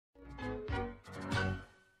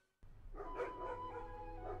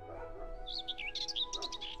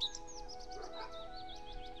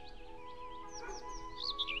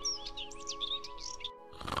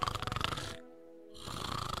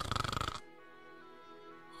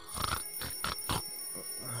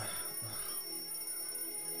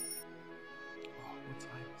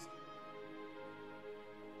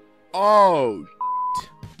Oh.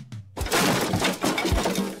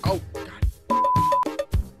 Oh, God.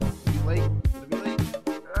 Be late. Gonna be late.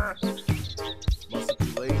 Ah. Mustn't be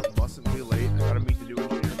late. Mustn't be late. I gotta meet the new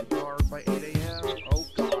engineer in the car by 8 a.m. Oh,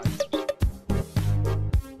 God.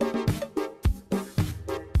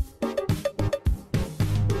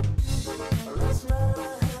 Last night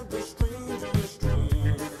I had the strangest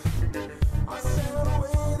dream. I sailed away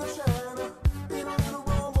to China in a little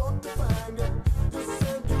rowboat to find you. You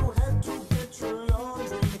said you had to get your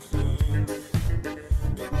laundry clean.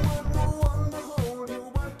 Didn't want no one to hold you.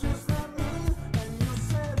 What does that mean? And you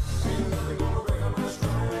said, ain't nothing gonna break on my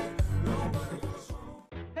stride. Nobody gonna slow.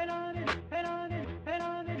 Head on it, head on it, head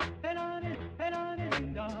on it, head on it, head on it,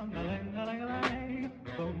 ding dong, a ling a ling a ling,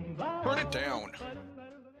 boom, blah. Turn it down.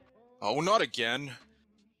 Oh, not again.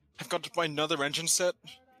 I've got to buy another engine set?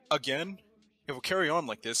 Again? If we carry on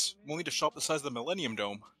like this, we'll need to shop the size of the Millennium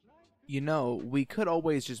Dome. You know, we could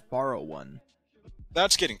always just borrow one.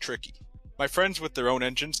 That's getting tricky. My friends with their own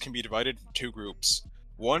engines can be divided into two groups.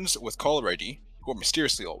 Ones with caller ID, who are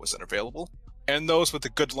mysteriously always unavailable, and those with a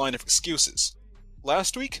good line of excuses.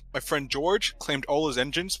 Last week, my friend George claimed all his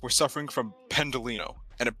engines were suffering from pendolino,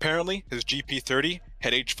 and apparently his GP30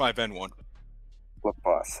 had H5N1. Look,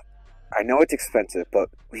 boss, I know it's expensive, but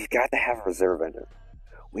we've got to have a reserve engine.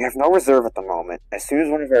 We have no reserve at the moment. As soon as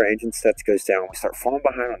one of our engine sets goes down, we start falling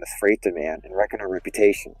behind on this freight demand and wrecking our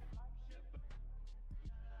reputation.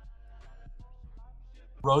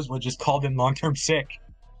 Rosewood just called in long-term sick.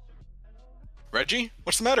 Reggie?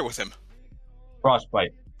 What's the matter with him?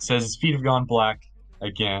 Frostbite. Says his feet have gone black.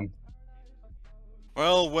 Again.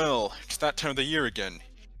 Well, it's that time of the year again.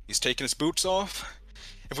 He's taking his boots off?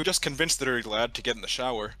 If we just convince the dirty lad to get in the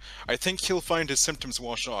shower, I think he'll find his symptoms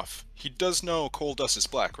wash off. He does know coal dust is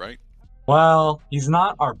black, right? Well, he's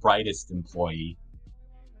not our brightest employee.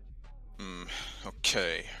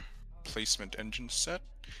 Okay. Replacement engine set,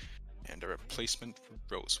 and a replacement for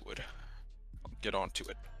Rosewood. I'll get on to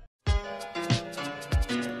it.